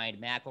 He's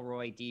behind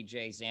McIlroy,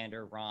 DJ,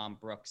 Xander, Rahm,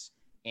 Brooks,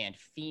 and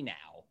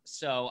Finau.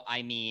 So,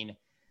 I mean,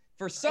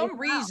 for some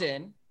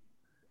reason,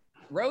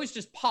 Rose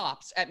just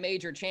pops at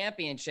major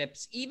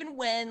championships, even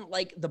when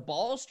like the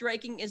ball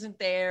striking isn't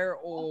there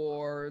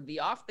or the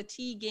off the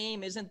tee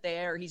game isn't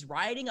there. He's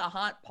riding a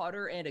hot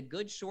putter and a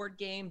good short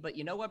game. But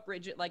you know what,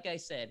 Bridget, like I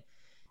said,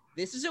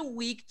 this is a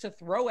week to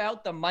throw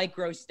out the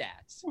micro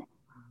stats.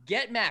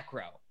 Get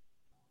macro.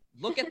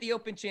 Look at the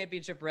Open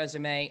Championship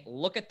resume.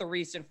 Look at the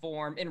recent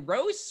form. And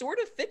Rose sort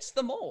of fits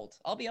the mold.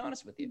 I'll be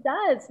honest with you. It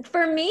does.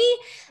 For me,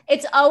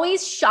 it's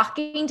always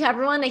shocking to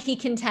everyone that he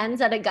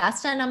contends at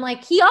Augusta. And I'm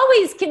like, he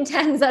always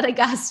contends at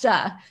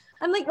Augusta.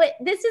 I'm like, wait,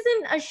 this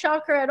isn't a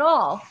shocker at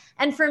all.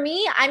 And for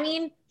me, I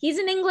mean, he's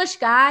an English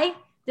guy.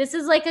 This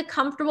is like a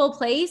comfortable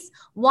place.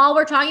 While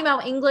we're talking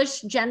about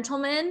English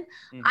gentlemen,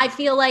 I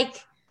feel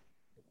like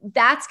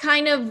that's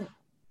kind of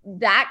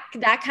that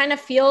kind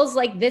of feels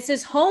like this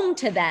is home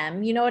to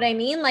them. You know what I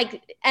mean?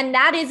 Like, and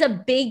that is a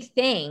big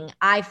thing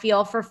I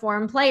feel for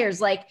foreign players.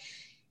 Like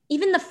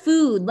even the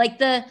food, like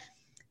the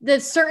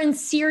certain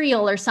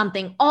cereal or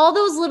something, all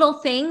those little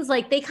things,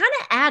 like they kind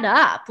of add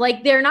up.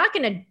 Like they're not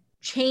going to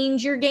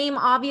change your game,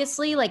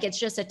 obviously. Like it's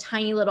just a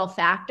tiny little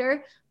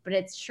factor, but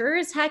it sure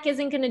as heck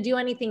isn't going to do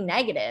anything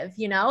negative.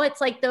 You know,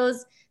 it's like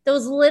those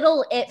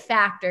little it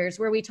factors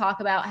where we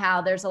talk about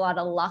how there's a lot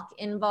of luck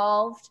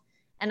involved.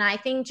 And I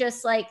think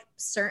just like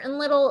certain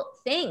little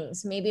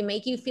things maybe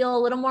make you feel a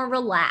little more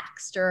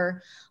relaxed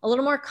or a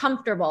little more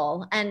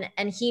comfortable. And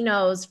he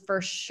knows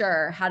for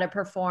sure how to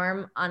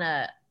perform on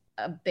a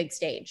big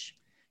stage.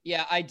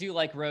 Yeah, I do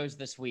like Rose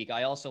this week.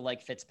 I also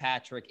like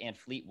Fitzpatrick and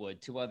Fleetwood,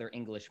 two other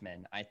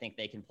Englishmen. I think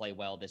they can play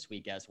well this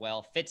week as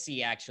well.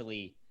 Fitzy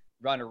actually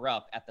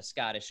runner-up at the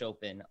Scottish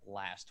Open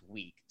last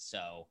week.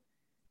 So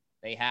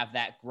they have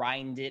that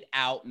grinded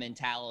out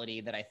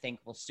mentality that I think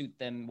will suit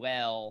them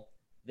well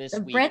this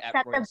week at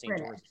Royal St.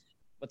 George's.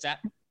 What's that?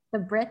 The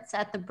Brits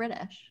at the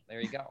British.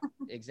 There you go.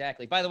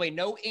 Exactly. By the way,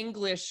 no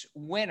English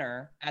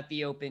winner at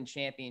the Open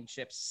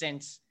Championship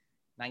since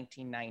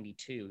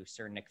 1992,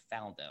 Sir Nick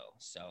Faldo.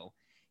 So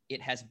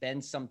it has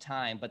been some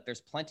time, but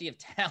there's plenty of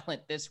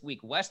talent this week.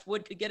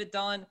 Westwood could get it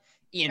done.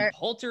 Ian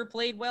Poulter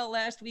played well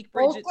last week,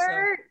 Bridget.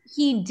 Poulter,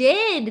 he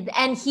did.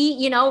 And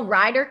he,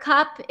 Ryder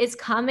Cup is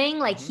coming.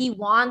 Like he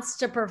wants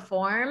to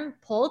perform.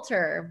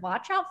 Poulter,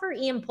 watch out for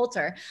Ian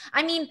Poulter.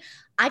 I mean,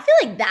 I feel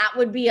like that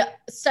would be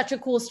such a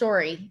cool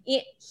story.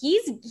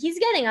 He's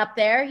getting up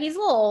there. He's a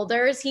little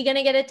older. Is he going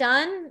to get it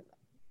done?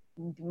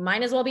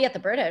 Might as well be at the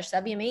British.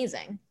 That'd be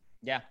amazing.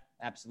 Yeah.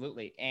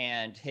 Absolutely.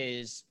 And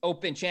his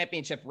Open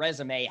Championship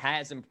resume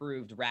has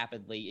improved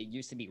rapidly. It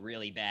used to be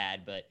really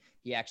bad, but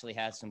he actually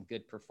has some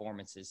good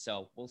performances.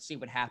 So we'll see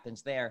what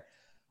happens there.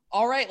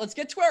 All right, let's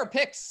get to our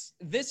picks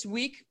this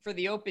week for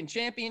the Open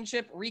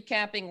Championship.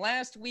 Recapping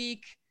last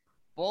week,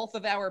 both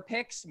of our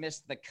picks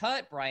missed the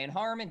cut. Brian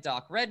Harman,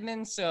 Doc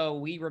Redman. So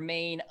we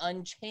remain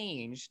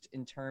unchanged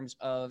in terms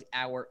of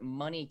our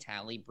money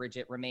tally.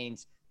 Bridget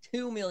remains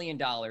 $2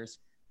 million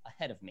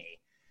ahead of me.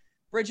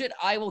 Bridget,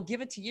 I will give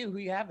it to you. Who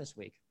you have this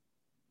week?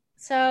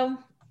 So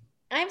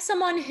I'm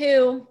someone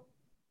who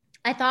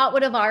I thought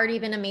would have already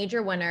been a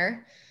major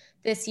winner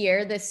this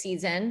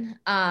season,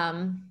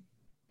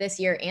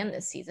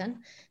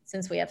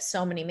 since we have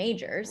so many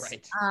majors.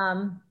 Right.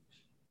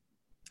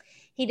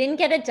 He didn't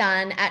get it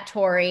done at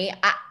Torrey.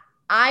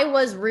 I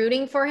was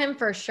rooting for him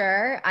for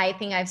sure. I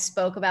think I've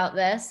spoke about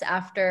this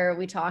after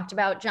we talked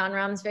about Jon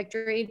Rahm's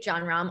victory.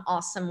 Jon Rahm,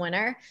 awesome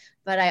winner.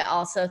 But I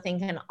also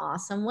think an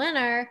awesome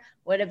winner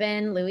would have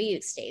been Louis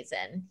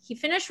Oosthuizen. He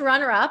finished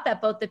runner-up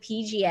at both the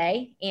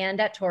PGA and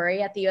at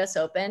Torrey at the US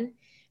Open.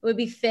 It would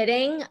be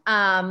fitting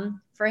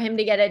for him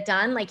to get it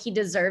done. Like he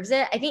deserves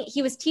it. I think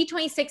he was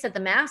T26 at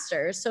the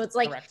Masters. So it's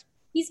like Correct.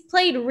 He's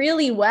played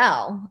really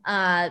well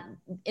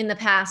in the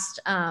past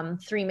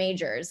 3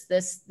 majors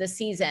this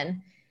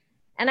season.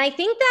 And I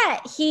think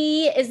that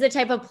he is the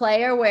type of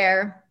player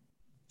where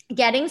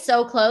getting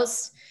so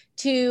close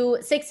to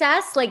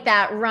success, like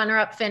that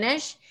runner-up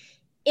finish,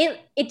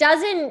 it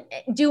doesn't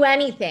do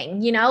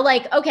anything,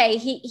 like, okay,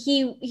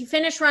 he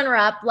finished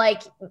runner-up,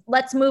 like,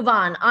 let's move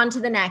on to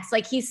the next.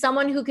 Like he's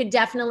someone who could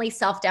definitely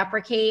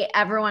self-deprecate.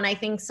 Everyone, I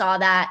think, saw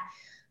that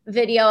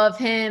video of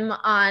him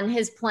on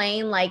his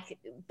plane, like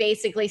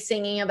basically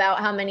singing about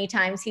how many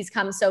times he's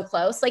come so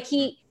close. Like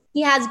he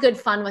has good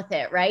fun with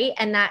it, right?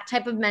 And that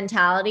type of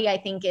mentality, I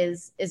think,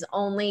 is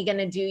only going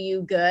to do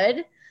you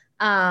good.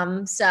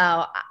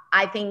 So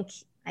I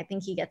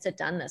think he gets it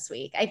done this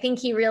week. I think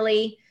he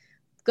really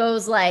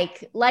goes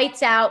like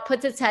lights out,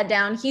 puts his head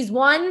down. He's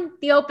won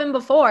the Open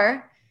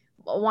before.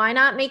 Why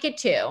not make it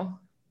 2?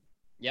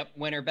 Yep.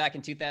 Winner back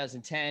in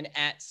 2010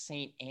 at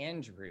St.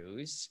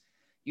 Andrews.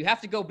 You have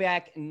to go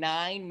back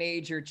 9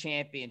 major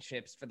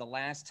championships for the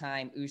last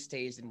time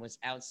Oosthuizen was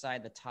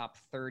outside the top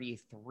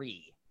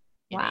 33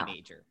 in a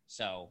major.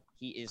 So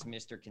he is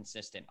Mr.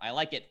 Consistent. I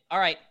like it. All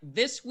right.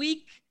 This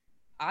week,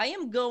 I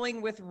am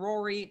going with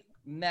Rory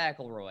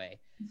McIlroy.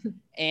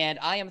 And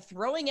I am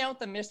throwing out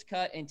the missed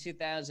cut in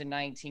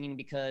 2019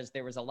 because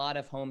there was a lot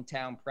of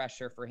hometown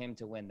pressure for him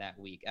to win that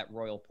week at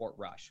Royal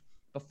Portrush.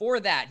 Before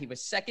that, he was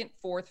 2nd,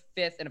 4th,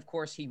 5th, and of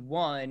course he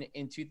won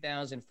in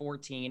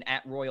 2014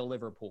 at Royal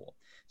Liverpool.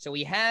 So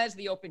he has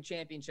the Open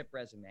Championship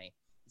resume.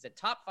 He's a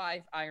top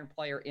 5 iron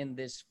player in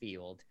this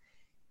field.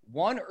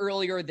 Won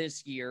earlier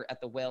this year at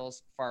the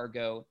Wells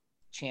Fargo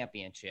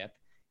Championship.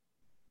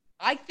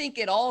 I think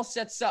it all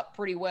sets up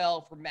pretty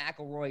well for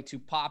McIlroy to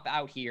pop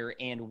out here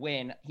and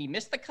win. He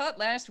missed the cut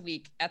last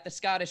week at the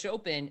Scottish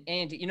Open,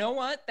 and you know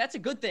what? That's a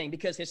good thing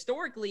because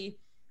historically,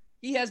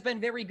 he has been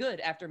very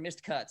good after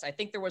missed cuts. I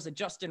think there was a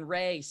Justin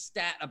Ray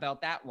stat about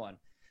that one.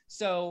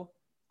 So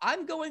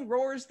I'm going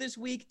Roars this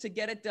week to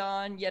get it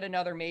done. Yet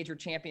another major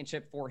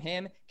championship for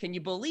him. Can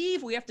you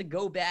believe we have to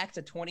go back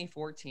to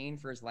 2014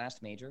 for his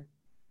last major?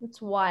 It's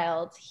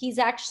wild. He's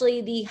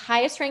actually the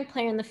highest ranked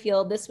player in the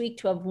field this week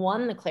to have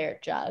won the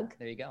Claret Jug.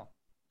 There you go.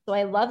 So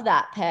I love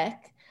that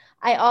pick.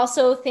 I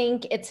also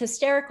think it's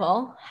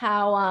hysterical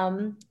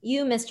how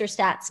you, Mr.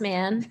 Stats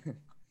Man,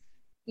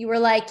 you were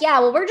like, yeah,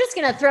 well, we're just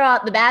going to throw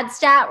out the bad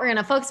stat. We're going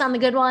to focus on the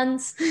good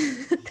ones.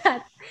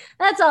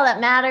 That's all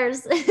that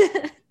matters.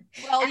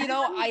 Well,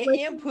 I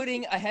am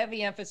putting a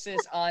heavy emphasis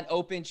on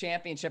Open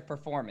Championship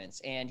performance,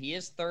 and he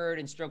is 3rd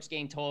in strokes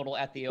gained total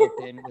at the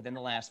Open within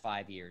the last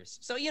 5 years.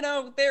 So,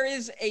 there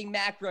is a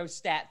macro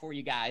stat for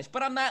you guys,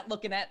 but I'm not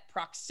looking at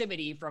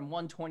proximity from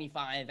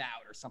 125 out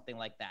or something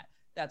like that.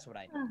 That's what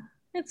I mean.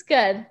 It's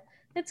good.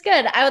 It's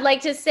good. I would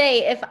like to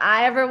say if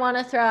I ever want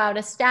to throw out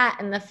a stat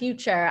in the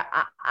future,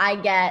 I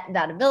get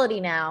that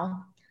ability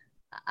now.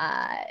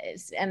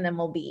 And then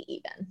we'll be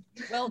even.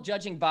 Well,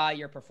 judging by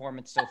your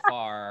performance so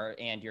far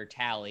and your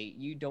tally,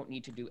 you don't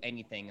need to do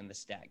anything in the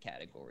stat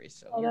category,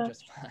 so you're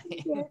just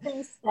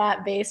fine.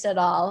 Stat based at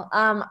all.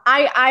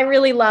 I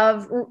really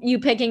love you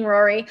picking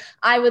Rory.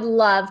 I would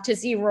love to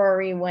see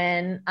Rory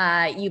win.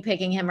 You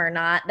picking him or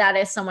not, that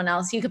is someone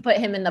else. You could put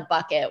him in the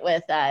bucket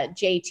with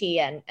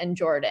JT and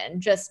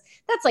Jordan. Just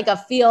that's like a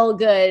feel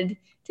good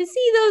to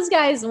see those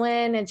guys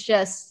win.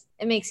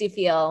 It makes you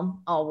feel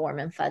all warm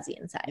and fuzzy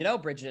inside. You know,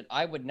 Bridget,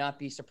 I would not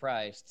be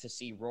surprised to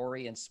see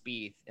Rory and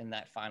Spieth in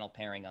that final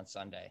pairing on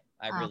Sunday.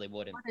 I really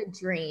wouldn't. What a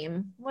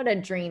dream. What a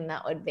dream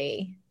that would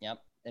be.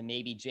 Yep. And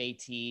maybe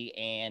JT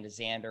and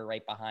Xander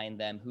right behind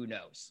them. Who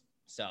knows?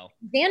 So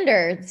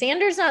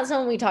Xander's not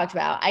someone we talked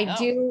about. I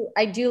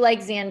do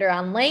like Xander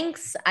on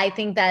links. I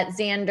think that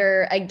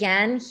Xander,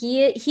 again,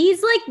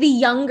 he's like the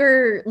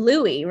younger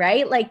Louis,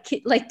 right?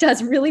 Like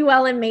does really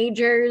well in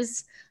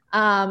majors.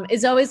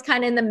 Is always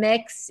kind of in the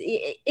mix,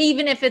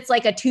 even if it's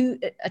like a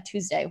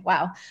Tuesday.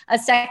 Wow. A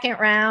second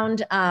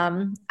round.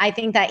 I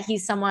think that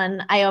he's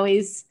someone I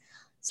always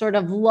sort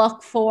of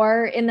look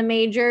for in the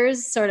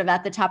majors, sort of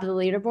at the top of the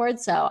leaderboard.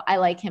 So I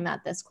like him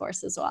at this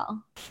course as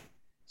well.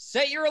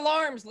 Set your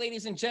alarms,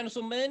 ladies and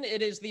gentlemen.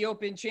 It is the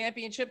Open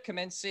Championship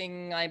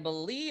commencing, I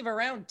believe,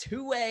 around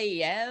 2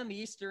 a.m.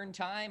 Eastern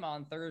time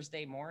on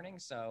Thursday morning.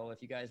 So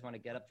if you guys want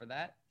to get up for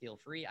that, feel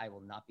free. I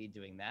will not be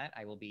doing that.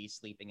 I will be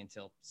sleeping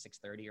until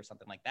 6:30 or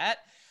something like that.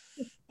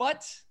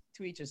 But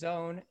to each his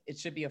own. It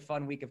should be a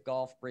fun week of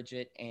golf,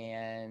 Bridget,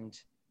 and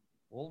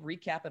we'll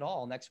recap it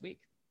all next week.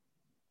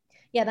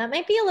 Yeah, that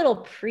might be a little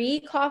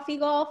pre-coffee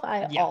golf.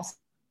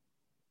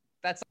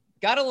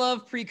 Gotta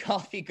love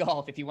pre-coffee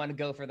golf. If you want to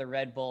go for the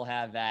Red Bull,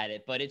 have at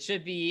it. But it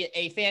should be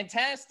a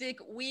fantastic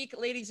week,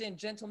 ladies and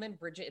gentlemen.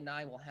 Bridget and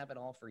I will have it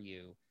all for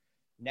you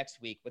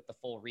next week with the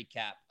full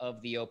recap of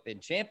the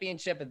Open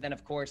Championship. And then,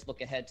 of course,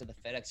 look ahead to the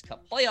FedEx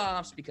Cup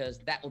playoffs because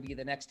that will be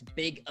the next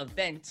big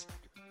event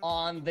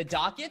on the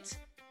docket.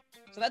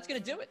 So that's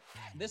going to do it.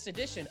 This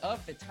edition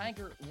of the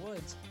Tiger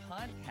Woods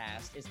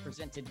podcast is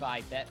presented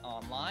by Bet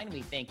Online.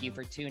 We thank you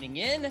for tuning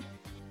in.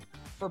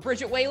 For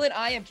Bridget Whalen,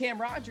 I am Cam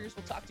Rogers.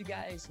 We'll talk to you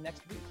guys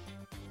next week.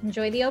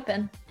 Enjoy the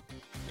Open.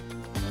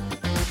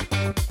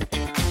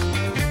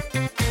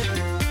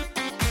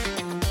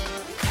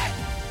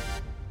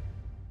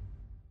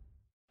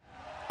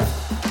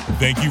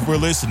 Thank you for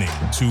listening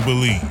to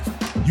Believe.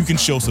 You can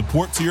show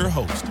support to your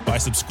host by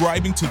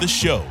subscribing to the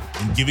show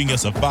and giving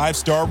us a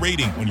 5-star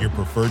rating on your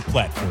preferred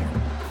platform.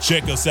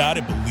 Check us out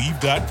at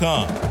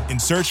Believe.com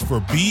and search for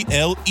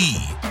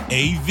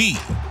BLEAV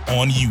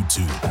on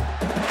YouTube.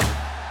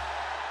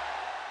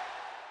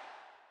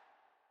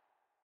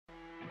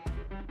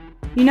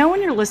 You know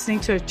when you're listening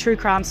to a true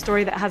crime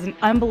story that has an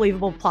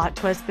unbelievable plot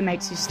twist that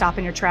makes you stop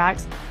in your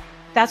tracks?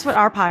 That's what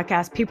our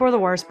podcast, People Are the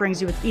Worst, brings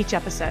you with each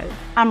episode.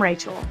 I'm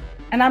Rachel.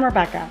 And I'm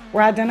Rebecca.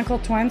 We're identical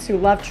twins who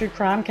love true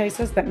crime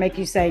cases that make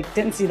you say,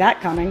 didn't see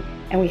that coming,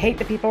 and we hate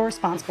the people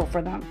responsible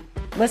for them.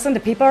 Listen to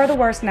People Are the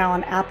Worst now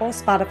on Apple,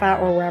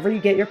 Spotify, or wherever you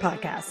get your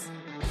podcasts.